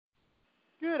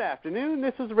Good afternoon.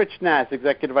 This is Rich Nass,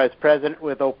 Executive Vice President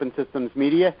with Open Systems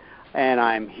Media, and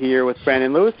I'm here with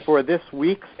Brandon Lewis for this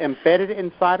week's Embedded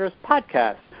Insiders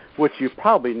podcast, which you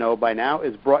probably know by now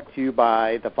is brought to you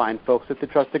by the fine folks at the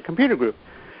Trusted Computing Group.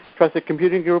 Trusted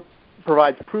Computing Group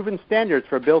provides proven standards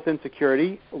for built-in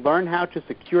security. Learn how to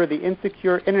secure the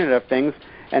insecure Internet of Things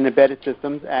and embedded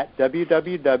systems at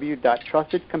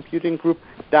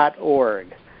www.trustedcomputinggroup.org.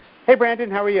 Hey, Brandon,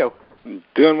 how are you?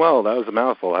 Doing well. That was a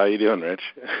mouthful. How are you doing, Rich?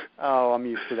 Oh, I'm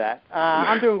used to that.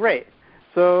 I'm doing great.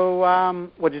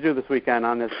 So what did you do this weekend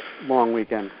on this long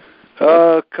weekend?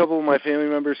 A couple of my family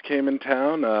members came in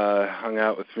town, hung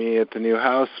out with me at the new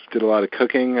house, did a lot of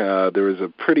cooking. There was a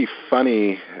pretty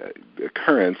funny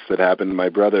occurrence that happened. My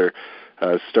brother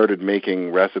started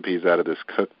making recipes out of this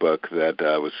cookbook that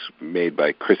was made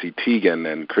by Chrissy Teigen,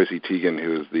 and Chrissy Teigen,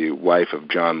 who is the wife of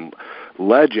John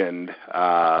Legend,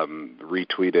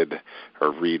 retweeted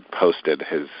or reposted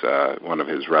his one of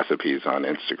his recipes on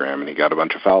Instagram, and he got a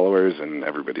bunch of followers, and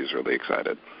everybody's really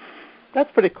excited.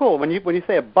 That's pretty cool. When you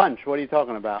say a bunch, what are you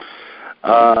talking about?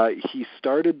 He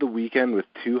started the weekend with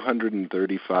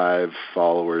 235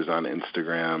 followers on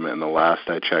Instagram, and the last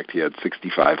I checked, he had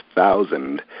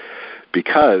 65,000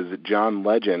 because John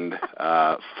Legend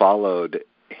followed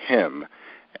him,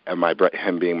 and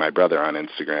him being my brother, on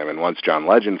Instagram. And once John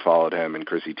Legend followed him and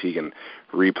Chrissy Teigen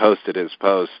reposted his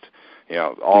post,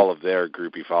 all of their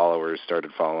groupie followers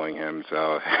started following him.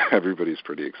 So everybody's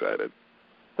pretty excited.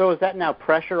 So is that now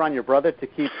pressure on your brother to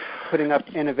keep putting up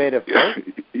innovative posts?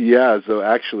 Yeah, so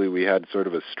actually we had sort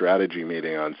of a strategy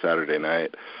meeting on Saturday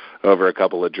night over a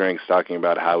couple of drinks talking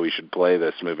about how we should play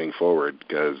this moving forward,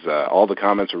 because all the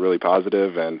comments were really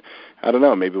positive, and I don't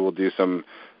know, maybe we'll do some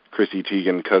Chrissy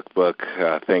Teigen cookbook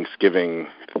Thanksgiving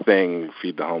thing,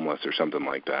 feed the homeless or something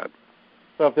like that.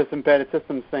 So if this embedded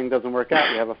systems thing doesn't work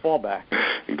out, you have a fallback.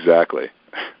 Exactly.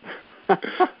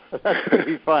 That's going to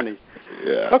be funny.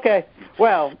 Yeah. Okay.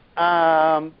 Well,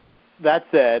 that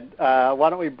said, why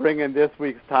don't we bring in this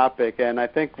week's topic? And I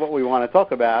think what we want to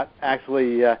talk about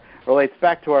actually relates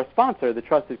back to our sponsor, the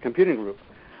Trusted Computing Group.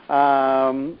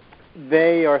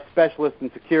 They are specialists in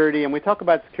security, and we talk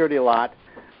about security a lot,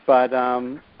 but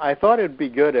I thought it would be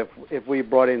good if we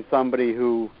brought in somebody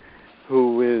who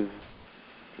is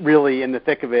really in the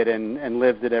thick of it and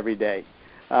lives it every day.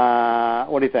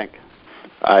 What do you think?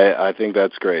 I think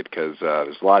that's great, because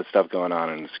there's a lot of stuff going on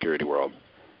in the security world.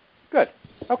 Good.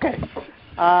 Okay.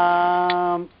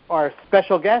 Our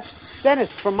special guest, Dennis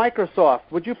from Microsoft.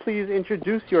 Would you please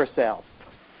introduce yourself?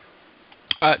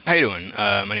 How you doing?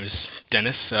 My name is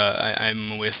Dennis.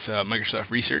 I'm with Microsoft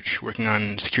Research, working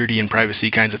on security and privacy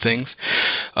kinds of things,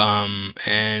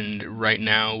 and right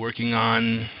now working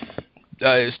on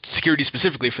security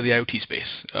specifically for the IoT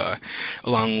space,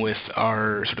 along with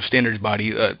our sort of standards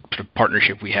body sort of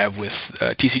partnership we have with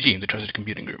TCG, the Trusted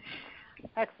Computing Group.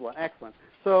 Excellent, excellent.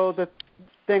 So the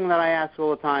thing that I ask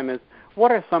all the time is,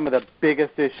 what are some of the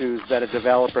biggest issues that a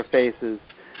developer faces?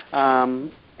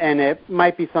 And it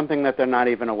might be something that they're not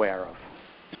even aware of.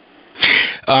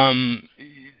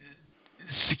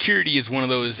 Security is one of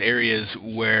those areas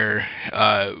where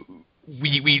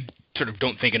we sort of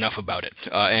don't think enough about it.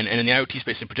 And in the IoT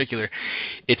space in particular,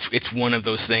 it's one of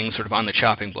those things sort of on the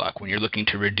chopping block when you're looking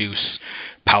to reduce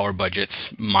power budgets,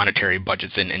 monetary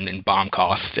budgets, and BOM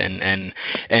costs, and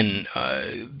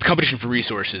competition for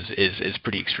resources is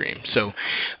pretty extreme. So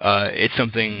it's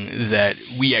something that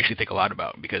we actually think a lot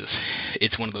about, because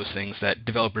it's one of those things that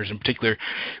developers in particular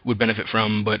would benefit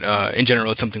from, but in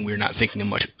general it's something we're not thinking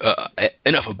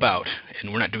enough about,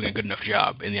 and we're not doing a good enough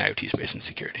job in the IoT space and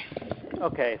security.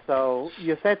 Okay, so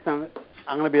you said something,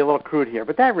 I'm going to be a little crude here,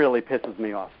 but that really pisses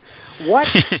me off. What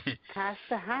has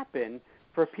to happen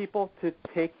for people to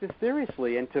take this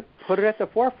seriously and to put it at the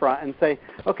forefront and say,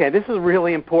 okay, this is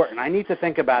really important. I need to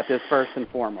think about this first and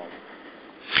foremost?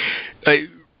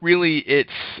 Really,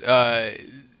 it's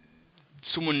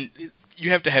you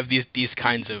have to have these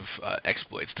kinds of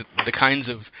exploits, the kinds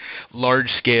of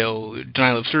large-scale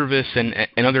denial of service and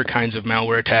other kinds of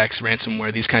malware attacks,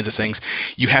 ransomware, these kinds of things.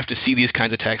 You have to see these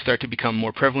kinds of attacks start to become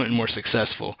more prevalent and more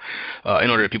successful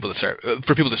in order for people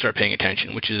to start paying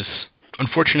attention, which is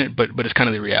unfortunate, but it's kind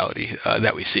of the reality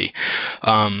that we see.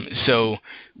 So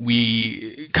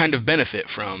we kind of benefit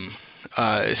from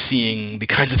seeing the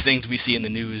kinds of things we see in the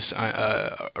news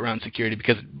around security,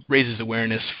 because it raises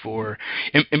awareness for,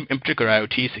 in particular,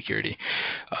 IoT security,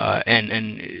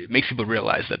 and it makes people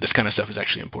realize that this kind of stuff is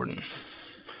actually important.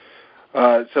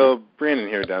 So, Brandon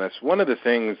here, Dennis. One of the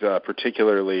things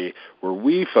particularly where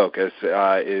we focus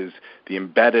is the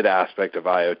embedded aspect of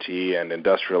IoT and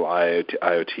industrial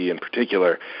IoT in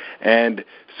particular. And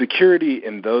security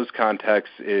in those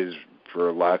contexts is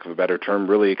for lack of a better term,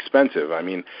 really expensive. I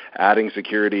mean, adding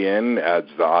security in adds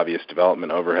the obvious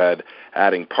development overhead.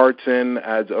 Adding parts in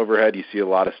adds overhead. You see a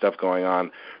lot of stuff going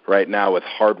on right now with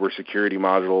hardware security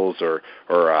modules or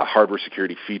hardware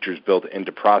security features built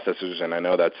into processors, and I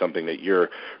know that's something that you're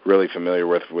really familiar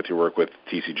with your work with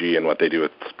TCG and what they do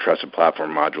with trusted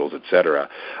platform modules, et cetera.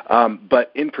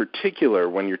 But in particular,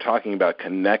 when you're talking about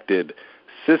connected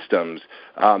systems,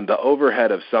 the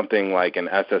overhead of something like an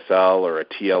SSL or a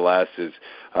TLS is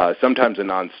sometimes a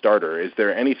non-starter. Is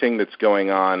there anything that's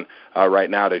going on right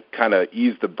now to kind of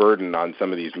ease the burden on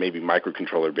some of these maybe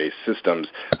microcontroller-based systems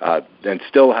and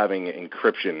still having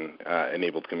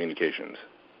encryption-enabled communications?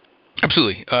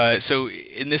 Absolutely. So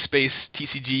in this space,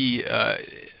 TCG,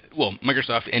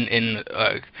 Microsoft, in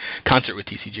concert with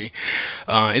TCG,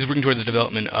 is working towards the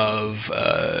development of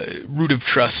root of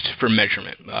trust for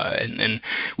measurement, and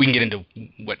we can get into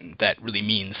what that really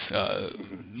means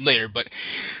later. But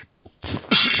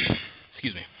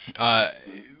excuse me, a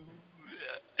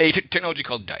technology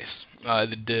called DICE,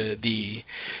 the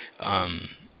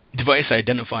Device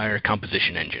Identifier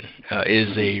Composition Engine,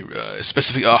 is a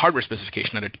hardware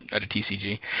specification out of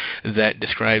TCG that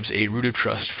describes a root of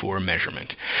trust for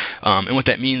measurement. And what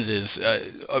that means is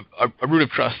a root of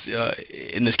trust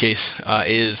in this case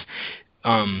is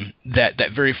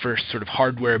that very first sort of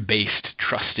hardware-based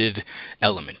trusted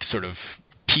element, sort of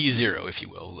T0, if you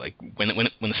will. Like when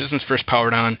the system's first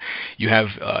powered on, you have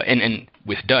and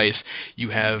with DICE, you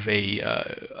have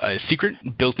a secret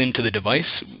built into the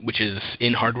device, which is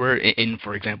in hardware, in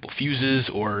for example fuses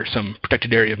or some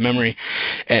protected area of memory,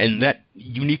 and that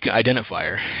unique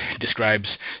identifier describes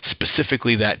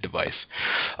specifically that device.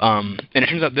 And it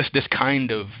turns out this kind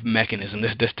of mechanism,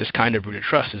 this kind of root of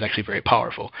trust is actually very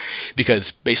powerful, because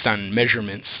based on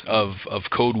measurements of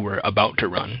code we're about to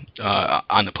run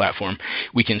on the platform,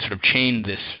 we can sort of chain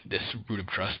this root of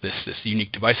trust, this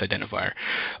unique device identifier,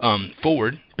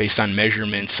 forward based on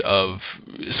measurements of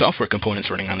software components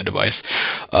running on the device,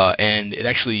 and it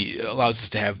actually allows us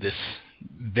to have this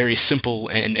very simple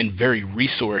and very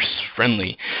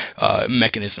resource-friendly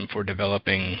mechanism for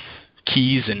developing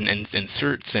keys and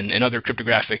certs and other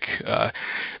cryptographic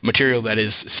material that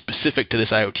is specific to this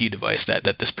IoT device that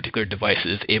this particular device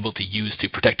is able to use to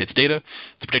protect its data,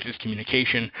 to protect its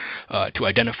communication, to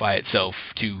identify itself,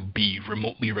 to be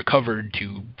remotely recovered,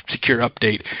 to secure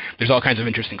update. There's all kinds of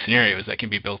interesting scenarios that can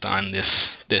be built on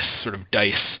this sort of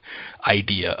DICE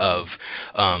idea of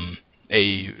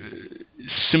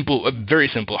very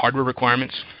simple hardware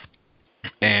requirements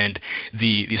and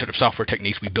the sort of software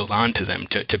techniques we build onto them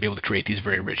to be able to create these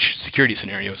very rich security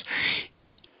scenarios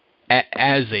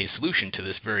as a solution to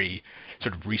this very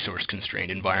sort of resource-constrained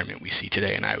environment we see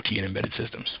today in IoT and embedded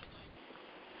systems.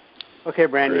 Okay,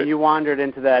 Brandon, Great. You wandered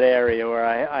into that area where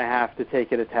I have to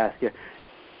take you to task here.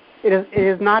 It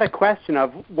is not a question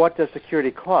of what does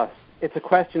security cost. It's a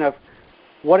question of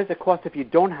what does it cost if you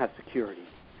don't have security?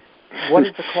 What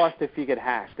is the cost if you get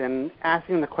hacked? And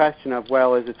asking the question of,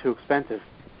 well, is it too expensive?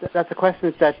 That's a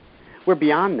question that we're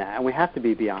beyond that, and we have to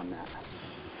be beyond that.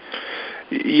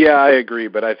 Yeah, I agree,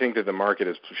 but I think that the market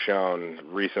has shown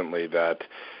recently that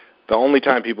the only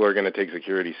time people are going to take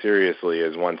security seriously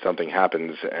is when something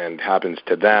happens, and happens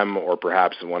to them or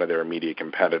perhaps one of their immediate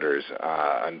competitors.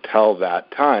 Until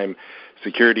that time,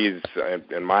 security is,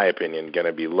 in my opinion, going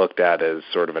to be looked at as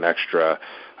sort of an extra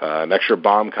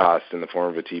BOM cost in the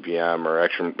form of a TPM or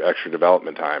extra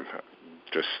development time.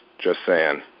 Just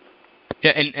saying.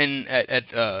 Yeah, and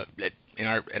in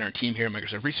our team here at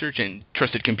Microsoft Research and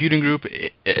Trusted Computing Group,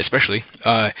 especially,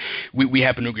 we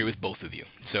happen to agree with both of you.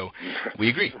 So we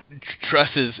agree.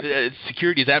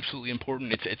 Security is absolutely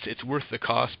important. It's worth the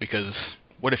cost, because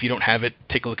what if you don't have it?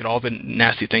 Take a look at all the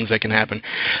nasty things that can happen.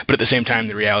 But at the same time,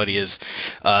 the reality is,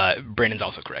 Brandon's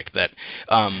also correct, that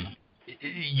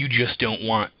you just don't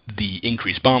want the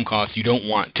increased BOM costs. You don't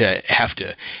want to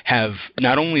have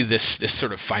not only this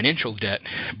sort of financial debt,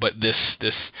 but this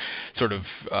sort of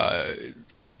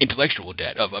intellectual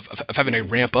debt of having to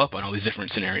ramp up on all these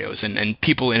different scenarios. And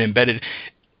people in embedded,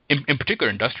 in particular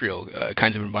industrial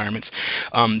kinds of environments,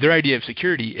 their idea of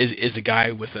security is a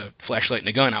guy with a flashlight and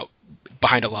a gun out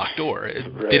behind a locked door.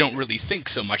 Right. They don't really think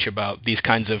so much about these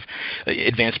kinds of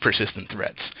advanced persistent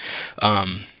threats.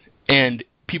 And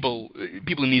people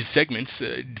in these segments,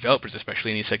 developers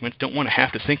especially in these segments, don't want to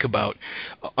have to think about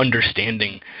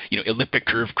understanding, elliptic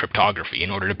curve cryptography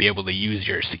in order to be able to use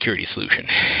your security solution.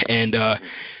 And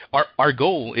our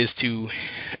goal is to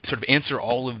sort of answer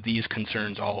all of these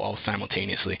concerns all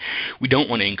simultaneously. We don't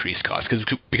want to increase costs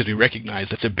because we recognize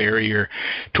that's a barrier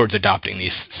towards adopting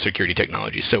these security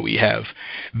technologies. So we have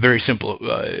very simple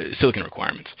silicon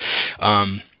requirements.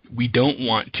 we don't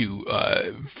want to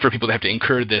for people to have to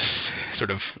incur this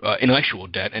sort of intellectual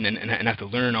debt and have to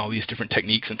learn all these different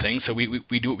techniques and things. So we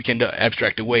do what we can to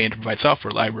abstract away and to provide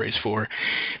software libraries for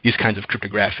these kinds of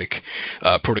cryptographic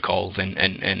protocols and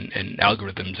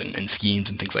algorithms and schemes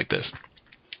and things like this.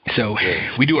 So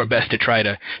we do our best to try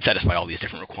to satisfy all these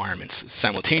different requirements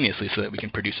simultaneously so that we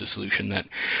can produce a solution that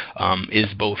is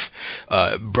both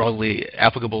broadly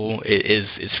applicable,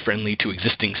 is friendly to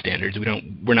existing standards.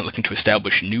 We're not looking to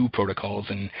establish new protocols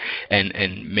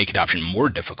and make adoption more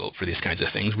difficult for these kinds of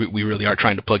things. We really are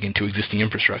trying to plug into existing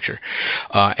infrastructure.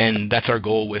 And that's our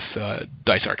goal with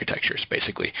DICE architectures,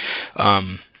 basically.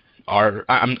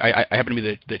 I happen to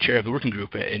be the chair of the working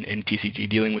group in TCG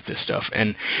dealing with this stuff,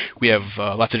 and we have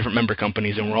lots of different member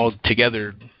companies, and we're all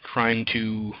together trying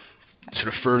to sort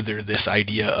of further this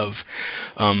idea of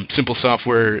simple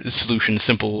software solutions,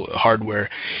 simple hardware,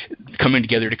 coming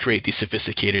together to create these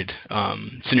sophisticated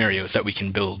scenarios that we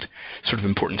can build sort of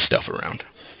important stuff around.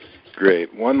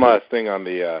 Great. One last thing on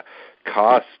the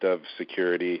cost of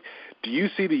security. Do you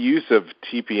see the use of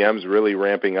TPMs really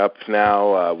ramping up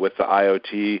now with the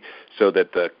IoT so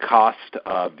that the cost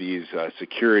of these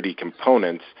security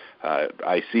components,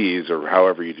 ICs, or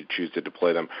however you choose to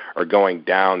deploy them, are going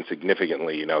down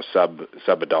significantly, sub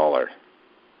 $1?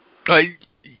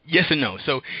 Yes and no.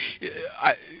 So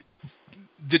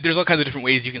there's all kinds of different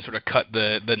ways you can sort of cut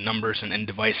the numbers and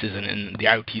devices in the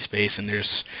IoT space, and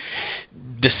there's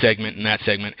this segment and that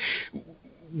segment.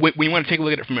 When you want to take a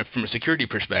look at it from a security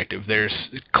perspective, there's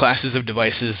classes of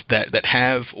devices that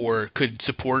have or could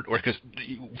support or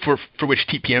for which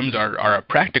TPMs are a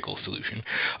practical solution,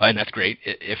 and that's great.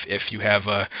 If you have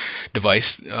a device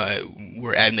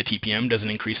where adding the TPM doesn't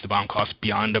increase the BOM cost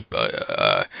beyond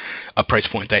a price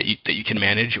point that you can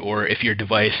manage, or if your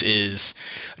device is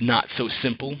not so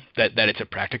simple that it's a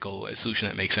practical solution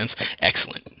that makes sense,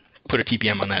 excellent. Put a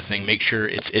TPM on that thing. Make sure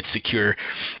it's secure,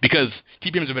 because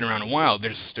TPMs have been around a while.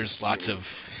 There's lots of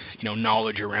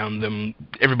knowledge around them.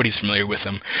 Everybody's familiar with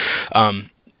them.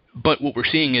 But what we're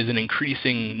seeing is an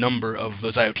increasing number of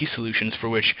those IoT solutions for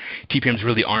which TPMs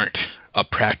really aren't a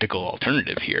practical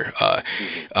alternative here.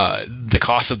 The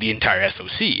cost of the entire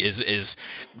SoC is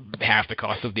half the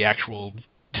cost of the actual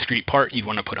discrete part you'd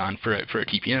want to put on for a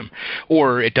TPM,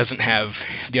 or it doesn't have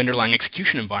the underlying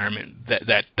execution environment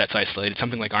that's isolated,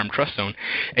 something like ARM Trust Zone,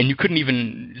 and you couldn't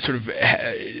even sort of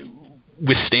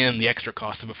withstand the extra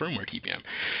cost of a firmware TPM.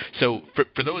 So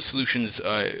for those solutions,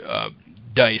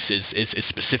 DICE is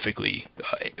specifically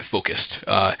focused.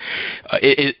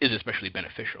 It is especially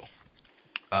beneficial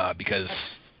because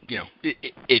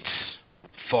it's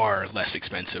far less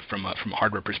expensive from a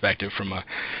hardware perspective, from a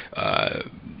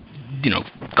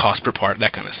cost per part,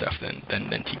 that kind of stuff than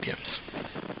TPMs.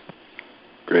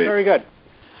 Great. Very good.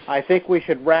 I think we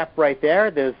should wrap right there.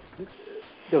 There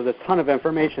was a ton of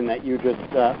information that you just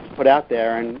put out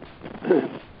there, and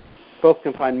folks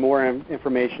can find more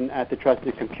information at the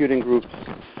Trusted Computing Group's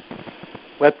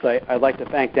website. I'd like to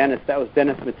thank Dennis. That was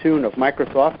Dennis Mattoon of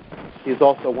Microsoft. He's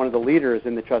also one of the leaders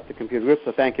in the Trusted Computing Group,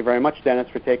 so thank you very much, Dennis,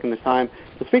 for taking the time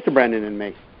to speak to Brendan and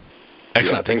me.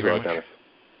 Excellent. Yeah, thanks very much, Dennis.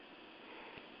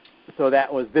 So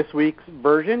that was this week's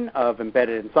version of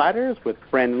Embedded Insiders with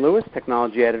Brandon Lewis,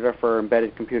 technology editor for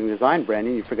Embedded Computing Design.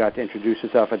 Brandon, you forgot to introduce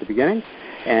yourself at the beginning.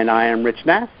 And I am Rich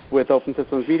Nass with Open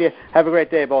Systems Media. Have a great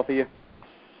day, both of you.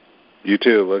 You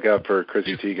too. Look out for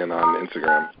Chrissy Teigen on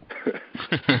Instagram.